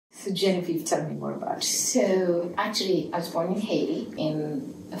So Genevieve, tell me more about it. So actually, I was born in Haiti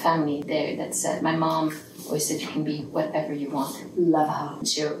in a family there that said, my mom always said you can be whatever you want. Love her.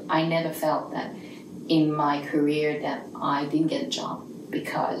 So I never felt that in my career that I didn't get a job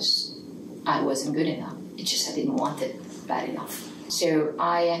because I wasn't good enough. It's just I didn't want it bad enough. So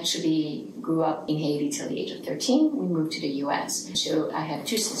I actually grew up in Haiti till the age of 13. We moved to the US. So I have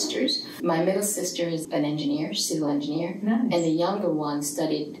two sisters. My middle sister is an engineer, civil engineer. Nice. And the younger one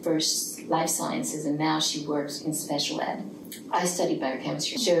studied first life sciences and now she works in special ed. I studied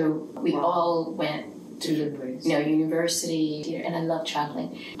biochemistry. So we all went to university, and I love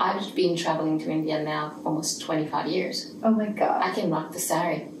traveling. I've been traveling to India now for almost 25 years. Oh my God. I can rock the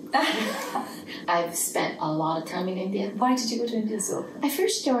sari. I've spent a lot of time in India. Why did you go to India so? I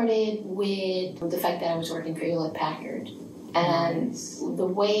first started with the fact that I was working for Hewlett-Packard. And the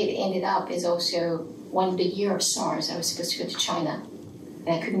way it ended up is also when the year of SARS, I was supposed to go to China.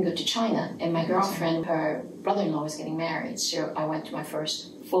 And I couldn't go to China. And my girlfriend, her brother-in-law was getting married. So I went to my first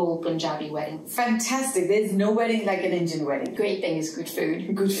full Punjabi wedding. Fantastic. There's no wedding like an Indian wedding. Great thing is good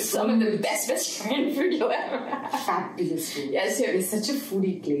food. Good food. Some of the best friend food you'll ever have. Fabulous food. Yeah, so it's such a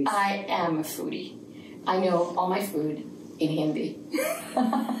foodie place. I am a foodie. I know all my food in Hindi.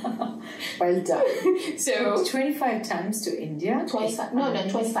 Well done. So 25 times to India?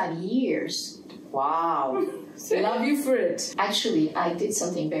 25 years. Wow. Love you for it. Actually, I did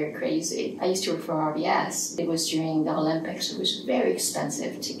something very crazy. I used to work for RBS. It was during the Olympics. It was very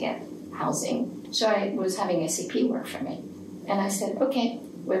expensive to get housing. So I was having SAP work for me. And I said, okay,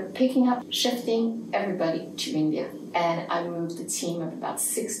 we're picking up, shifting everybody to India. And I moved the team of about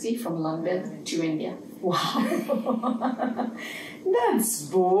 60 from London to India. Wow. That's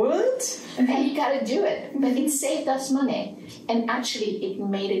bold. And you got to do it. But it saved us money. And actually, it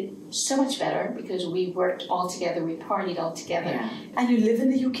made it so much better because we worked all together, we partied all together. Yeah. And you live in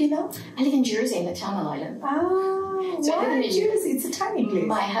the UK now? I live in Jersey, in the Channel Island. Oh, so I live in Jersey? It's a tiny place.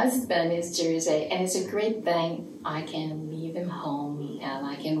 My husband is Jersey, and it's a great thing. I can leave him home and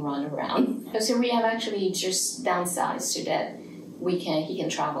I can run around. So we have actually just downsized so that he can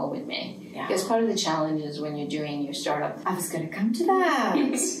travel with me. Yeah. Because part of the challenge is when you're doing your startup. I was going to come to that.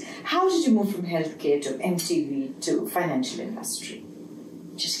 How did you move from healthcare to MTV to financial industry?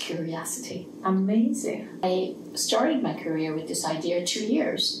 Just curiosity. Amazing. I started my career with this idea 2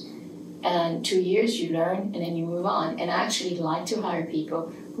 years. And 2 years you learn and then you move on. And I actually like to hire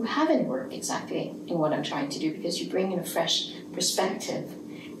people who haven't worked exactly in what I'm trying to do because you bring in a fresh perspective.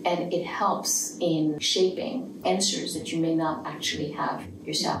 And it helps in shaping answers that you may not actually have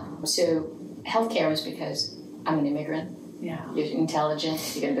yourself. So healthcare is because I'm an immigrant. Yeah. You're intelligent,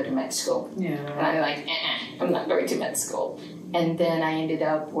 you're going to go to med school. Yeah. And I'm like, I'm not going to med school. And then I ended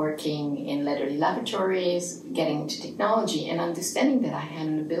up working in Leatherly Laboratories, getting into technology, and understanding that I had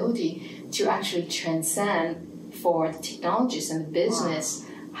an ability to actually transcend for the technologists and the business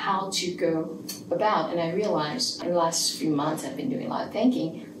how to go about. And I realized in the last few months I've been doing a lot of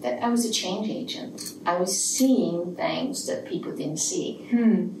thinking that I was a change agent. I was seeing things that people didn't see.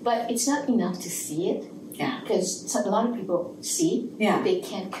 But it's not enough to see it. Yeah. Because a lot of people see, but they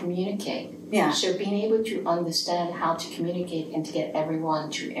can't communicate. Yeah. So being able to understand how to communicate and to get everyone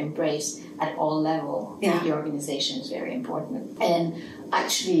to embrace at all levels of the organization is very important. And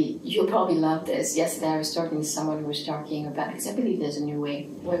actually, you'll probably love this. Yesterday I was talking to someone who was talking about, because I believe there's a new way.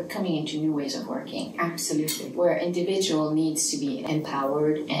 We're coming into new ways of working. Absolutely. Where individual needs to be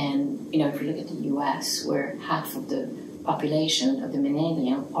empowered. And, if you look at the US, where half of the population of the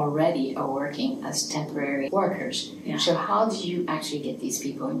millennium already are working as temporary workers. Yeah. So how do you actually get these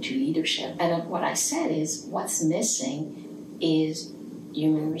people into leadership? And what I said is what's missing is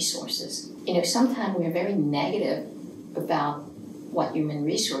human resources. Sometimes we're very negative about what human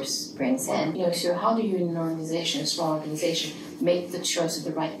resource brings in. So how do you in an organization, a small organization, make the choice of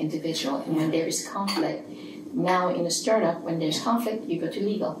the right individual? And when there is conflict, now in a startup, when there's conflict, you go to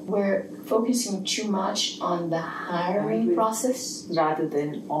legal. We're focusing too much on the hiring process rather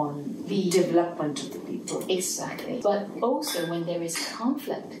than on the development of the people. Exactly. But also when there is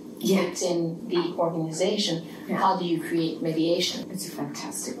conflict within the organization, how do you create mediation? It's a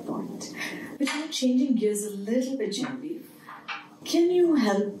fantastic point. But changing gears a little bit, Genevieve, can you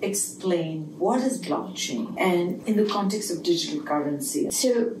help explain what is blockchain and in the context of digital currency?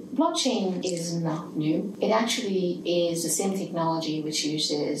 So blockchain is not new. It actually is the same technology which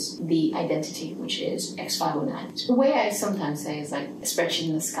uses the identity, which is X509. So the way I sometimes say is like a spreadsheet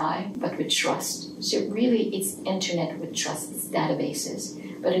in the sky, but with trust. So really it's internet with trust. It's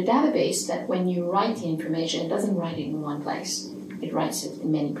databases. But a database that when you write the information, it doesn't write it in one place. it writes it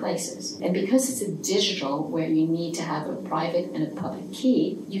in many places. And because it's a digital where you need to have a private and a public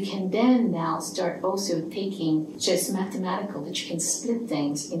key, you can then now start also taking just mathematical, that you can split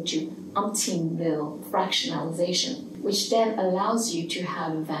things into umpteen little fractionalization, which then allows you to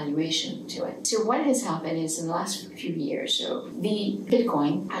have a valuation to it. So what has happened is in the last few years, so the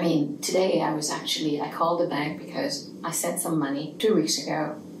Bitcoin, today I called the bank because I sent some money 2 weeks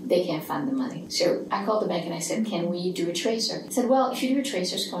ago. They can't find the money. So I called the bank and I said, can we do a tracer? They said, well, if you do a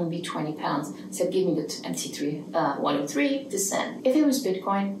tracer, it's going to be £20. I said, give me the MT3 103 to send. If it was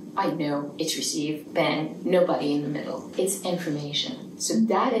Bitcoin, I know it's received, bang, nobody in the middle. It's information. So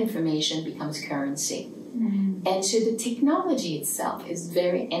that information becomes currency. Mm-hmm. And so the technology itself is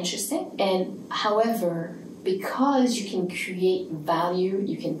very interesting. And however, because you can create value,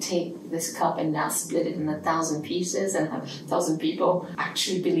 you can take this cup and now split it in 1,000 pieces and have 1,000 people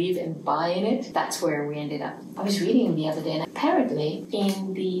actually believe and buy in it. That's where we ended up. I was reading the other day, and apparently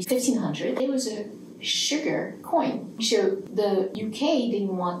in the 1500s, there was a sugar coin. So the UK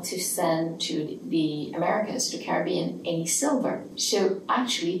didn't want to send to the Americas, to the Caribbean, any silver. So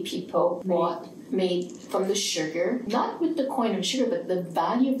actually people made from the sugar, not with the coin of sugar, but the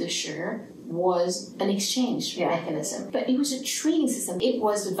value of the sugar was an exchange mechanism. But it was a trading system. It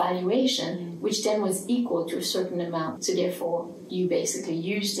was the valuation, which then was equal to a certain amount. So therefore, you basically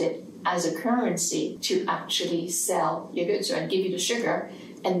used it as a currency to actually sell your goods. So I'd give you the sugar,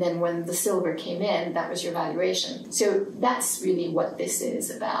 and then when the silver came in, that was your valuation. So that's really what this is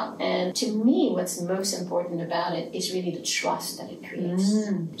about. And to me, what's most important about it is really the trust that it creates.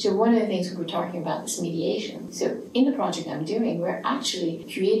 So one of the things we were talking about is mediation. So in the project I'm doing, we're actually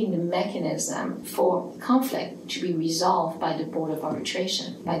creating the mechanism for conflict to be resolved by the Board of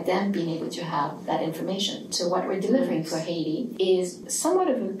Arbitration, by them being able to have that information. So what we're delivering for Haiti is somewhat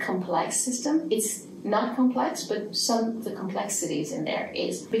of a complex system. It's not complex, but some of the complexities in there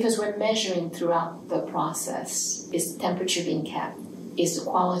is because we're measuring throughout the process. Is the temperature being kept? Is the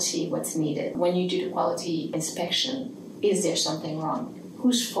quality what's needed? When you do the quality inspection, is there something wrong?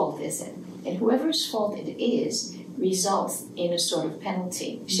 Whose fault is it? And whoever's fault it is results in a sort of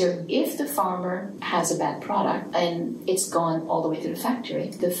penalty. So if the farmer has a bad product and it's gone all the way to the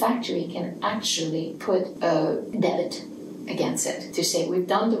factory can actually put a debit against it to say, we've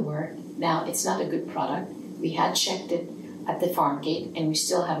done the work, now it's not a good product, we had checked it at the farm gate and we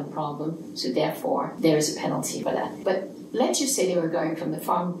still have a problem, so therefore there is a penalty for that. But let's just say they were going from the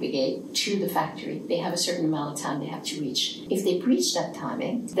farm gate to the factory. They have a certain amount of time they have to reach. If they breach that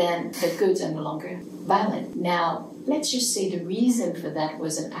timing, then the goods are no longer valid. Now, let's just say the reason for that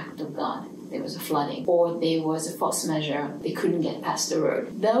was an act of God. There was a flooding, or there was a force majeure, they couldn't get past the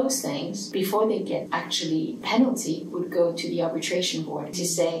road. Those things, before they get actually penalty, would go to the arbitration board to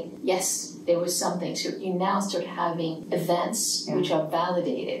say, yes, there was something. So you now start having events which are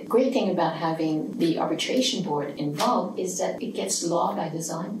validated. Great thing about having the arbitration board involved is that it gets law by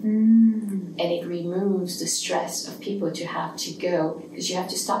design. And it removes the stress of people to have to go, because you have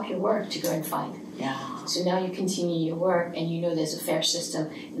to stop your work to go and fight. Yeah. So now you continue your work and you know there's a fair system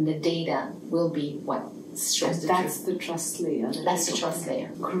and the data will be what shows the That's truth. the trust layer. That's the trust layer.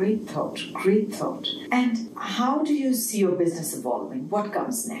 Great thought, great thought. And how do you see your business evolving? What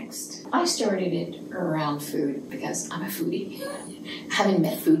comes next? I started it around food because I'm a foodie. I haven't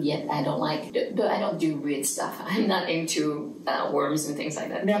met food yet. I don't do weird stuff. I'm not into worms and things like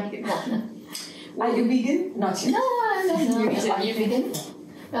that. No. No. Are you vegan? Not yet. No. You vegan?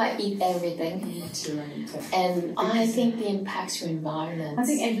 No, I eat everything. And I think the impacts to environment. I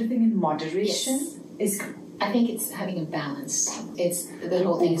think everything in moderation is. I think it's having a balance. It's the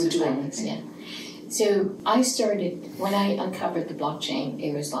whole thing is a balance. Yeah. So I started, when I uncovered the blockchain,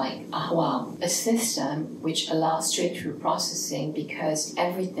 it was like, oh wow, a system which allows straight-through processing because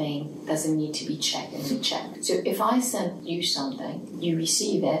everything doesn't need to be checked and rechecked. So if I send you something, you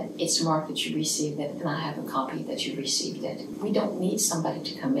receive it, it's marked that you received it, and I have a copy that you received it. We don't need somebody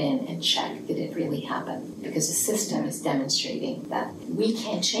to come in and check did it really happen because the system is demonstrating that we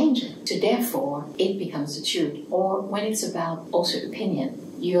can't change it. So therefore, it becomes the truth. Or when it's about also opinion,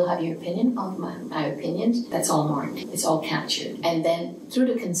 you'll have your opinion of my opinions. That's all marked. It's all captured. And then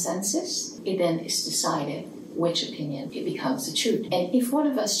through the consensus, it then is decided which opinion it becomes the truth. And if one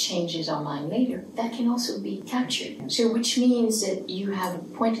of us changes our mind later, that can also be captured. So which means that you have a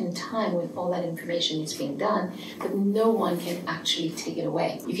point in time when all that information is being done, but no one can actually take it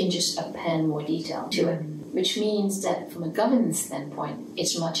away. You can just append more detail to it. Which means that from a governance standpoint,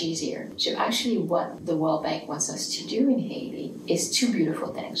 it's much easier. So actually what the World Bank wants us to do in Haiti is two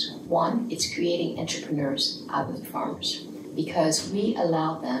beautiful things. One, it's creating entrepreneurs out of the farmers because we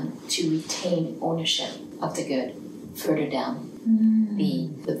allow them to retain ownership of the good further down.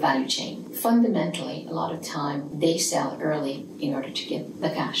 the value chain. Fundamentally, a lot of time they sell early in order to get the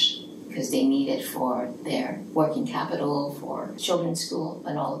cash because they need it for their working capital, for children's school,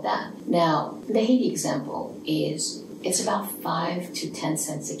 and all of that. Now, the Haiti example is it's about 5 to 10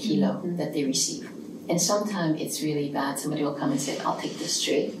 cents a kilo that they receive. And sometimes it's really bad. Somebody will come and say, I'll take this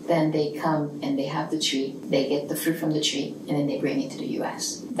tree. Then they come and they have the tree. They get the fruit from the tree, and then they bring it to the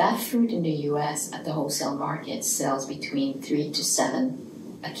U.S. That fruit in the U.S. at the wholesale market sells between 3 to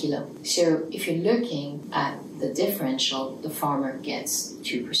 7 a kilo. So if you're looking at the differential, the farmer gets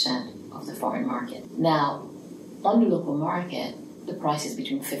 2% of the foreign market. Now, on the local market, the price is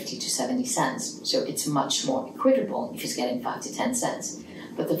between 50 to 70 cents. So it's much more equitable if he's getting 5 to 10 cents.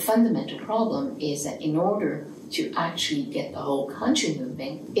 But the fundamental problem is that in order to actually get the whole country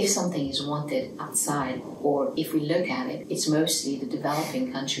moving, if something is wanted outside, or if we look at it, it's mostly the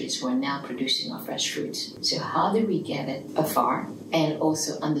developing countries who are now producing our fresh fruits. So how do we get it afar and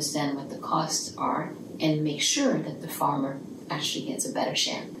also understand what the costs are and make sure that the farmer actually gets a better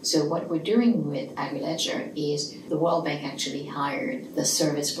share? So what we're doing with AgriLedger is the World Bank actually hired the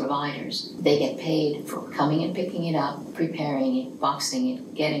service providers. They get paid for coming and picking it up, preparing it, boxing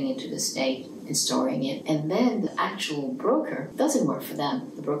it, getting it to the state, and storing it. And then the actual broker doesn't work for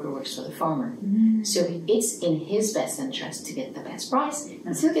them. The broker works for the farmer. So it's in his best interest to get the best price,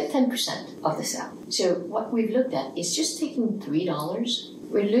 and he'll get 10% of the sale. So what we've looked at is just taking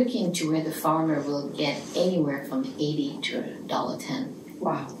 $3. We're looking to where the farmer will get anywhere from 80 to $1.10.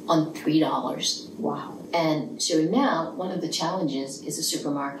 Wow. On $3. Wow. And so now one of the challenges is the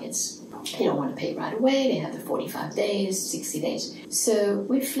supermarkets. They don't want to pay right away. They have the 45 days, 60 days. So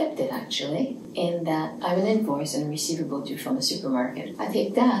we flipped it actually in that I have an invoice and a receivable due from a supermarket. I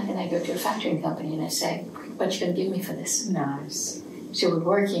take that and I go to a factoring company and I say, what you going to give me for this? Nice. So we're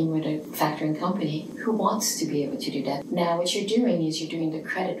working with a factoring company who wants to be able to do that. Now what you're doing is you're doing the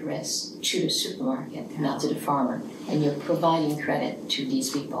credit risk to the supermarket, not to the farmer. And you're providing credit to these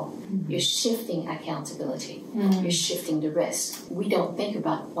people. You're shifting accountability. You're shifting the risk. We don't think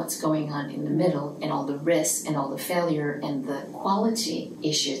about what's going on in the middle and all the risks and all the failure and the quality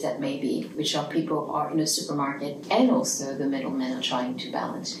issues that may be, which are people are in a supermarket and also the middlemen are trying to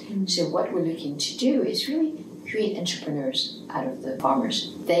balance. So what we're looking to do is really create entrepreneurs out of the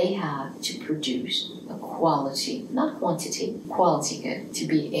farmers. They have to produce a quality, not quantity, quality good to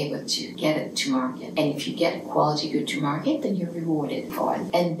be able to get it to market. And if you get quality good to market, then you're rewarded for it.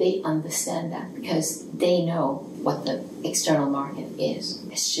 And they understand that because they know what the external market is.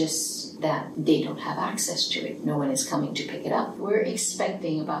 It's just that they don't have access to it. No one is coming to pick it up. We're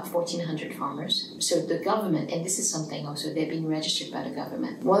expecting about 1,400 farmers. So the government, and this is something also, they're being registered by the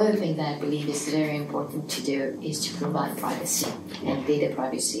government. One of the things that I believe is very important to do is to provide privacy and data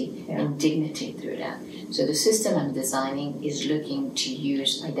privacy and dignity through that. So the system I'm designing is looking to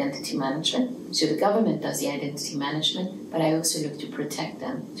use identity management. So the government does the identity management, but I also look to protect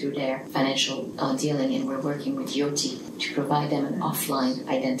them through their financial dealing, and we're working with Yoti to provide them an offline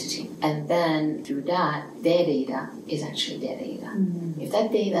identity. And then through that, their data is actually their data. If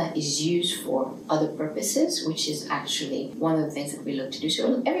that data is used for other purposes, which is actually one of the things that we look to do,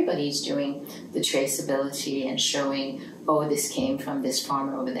 so everybody is doing the traceability and showing, oh, this came from this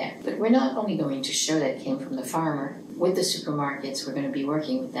farmer over there. But we're not only going to show that it came from the farmer. With the supermarkets, we're going to be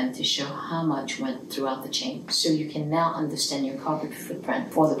working with them to show how much went throughout the chain. So you can now understand your carbon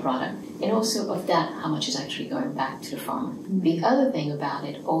footprint for the product. And also of that, how much is actually going back to the farmer. The other thing about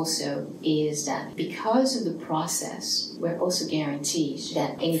it also is that because of the process, we're also guaranteed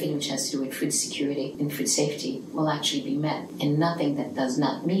that anything which has to do with food security and food safety will actually be met. And nothing that does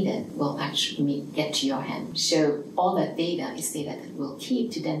not meet it will actually get to your hand. So all that data is data that we'll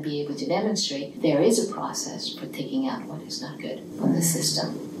keep to then be able to demonstrate there is a process for taking out what is not good on the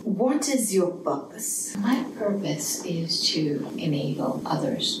system. What is your purpose? My purpose is to enable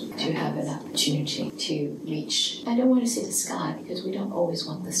others to have an opportunity to reach, I don't want to say the sky because we don't always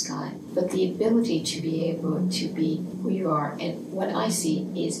want the sky, but the ability to be able to be who you are. And what I see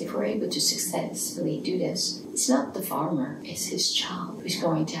is if we're able to successfully do this, it's not the farmer, it's his child who's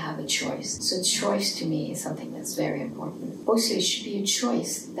going to have a choice. So choice to me is something that's very important. Also, it should be a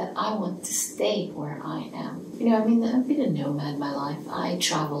choice that I want to stay where I am. You know, I mean, I've been a nomad my life. I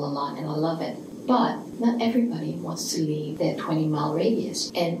travel a lot and I love it. But not everybody wants to leave their 20-mile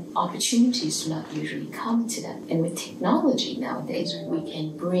radius. And opportunities do not usually come to them. And with technology nowadays, we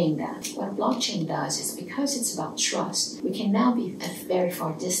can bring that. What blockchain does is because it's about trust, we can now be at very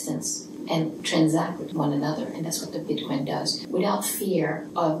far distance and transact with one another. And that's what the Bitcoin does, without fear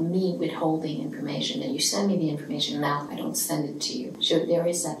of me withholding information. And you send me the information, now I don't send it to you. So there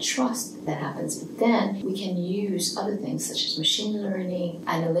is that trust that happens. But then we can use other things such as machine learning,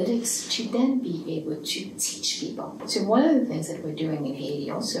 analytics, to then be able to teach people. So one of the things that we're doing in Haiti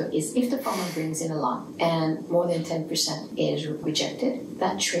also is if the farmer brings in a lot and more than 10% is rejected,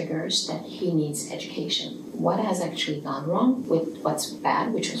 that triggers that he needs education. What has actually gone wrong with what's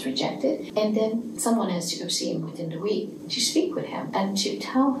bad, which was rejected, and then someone has to go see him within the week to speak with him and to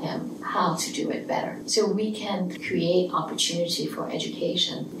tell him how to do it better. So we can create opportunity for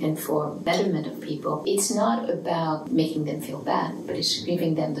education and for betterment of people. It's not about making them feel bad, but it's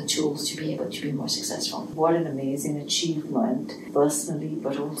giving them the tools to be able to be more successful. What an amazing achievement personally,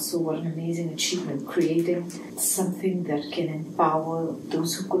 but also what an amazing achievement creating something that can empower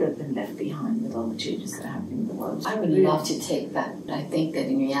those who could have been left behind with all the changes that are happening in the world. I would love to take that. I think that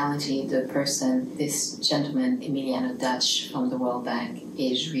in reality, the person, this gentleman, Emiliano Dutch from the World Bank,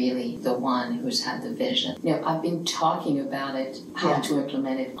 is really the one who's had the vision. You know, I've been talking about it, how to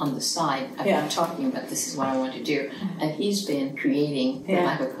implement it on the side. I've been talking about this is what I want to do. And he's been creating the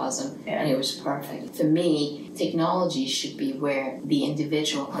microcosm, and it was perfect. For me, technology should be where the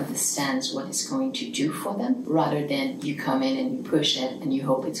individual understands what it's going to do for them, rather than you come in and you push it and you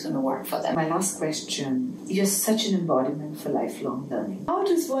hope it's going to work for them. My last question. You're such an embodiment for lifelong learning. How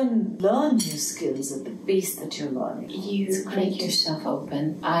does one learn new skills at the pace that you're learning? You make yourself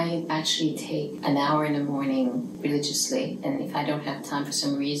open. I actually take an hour in the morning religiously, and if I don't have time for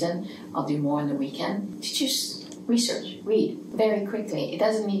some reason, I'll do more on the weekend to just research, read very quickly. It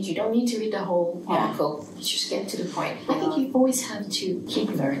doesn't need, you don't need to read the whole article. Just get to the point. I think you always have to keep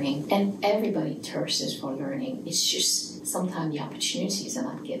learning, and everybody thirsts for learning. It's just sometimes the opportunities are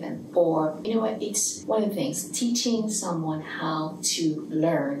not given. Or, you know what, it's one of the things, teaching someone how to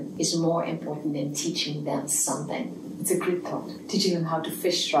learn is more important than teaching them something. It's a great thought. Teaching them how to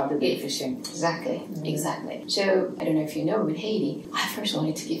fish rather than fishing. Exactly, exactly. So, I don't know if you know, with Haiti, I first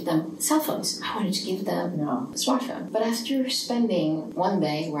wanted to give them cell phones. I wanted to give them a smartphone. But after spending one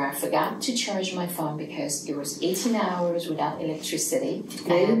day where I forgot to charge my phone because it was 18 hours without electricity,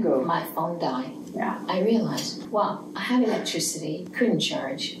 and my phone died, I realized, wow, I have electricity, couldn't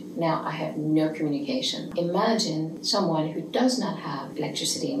charge. Now I have no communication. Imagine someone who does not have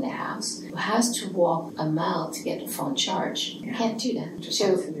electricity in their house, who has to walk a mile to get a phone charged. Can't do that.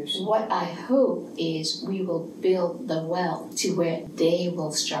 So what I hope is we will build the wealth to where they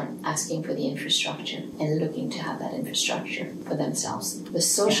will start asking for the infrastructure and looking to have that infrastructure for themselves. The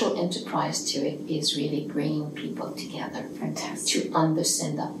social enterprise to it is really bringing people together. Fantastic. To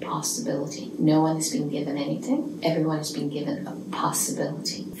understand that possibility. No one is being given anything. Everyone is being given a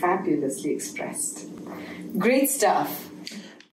possibility. Fabulously expressed. Great stuff.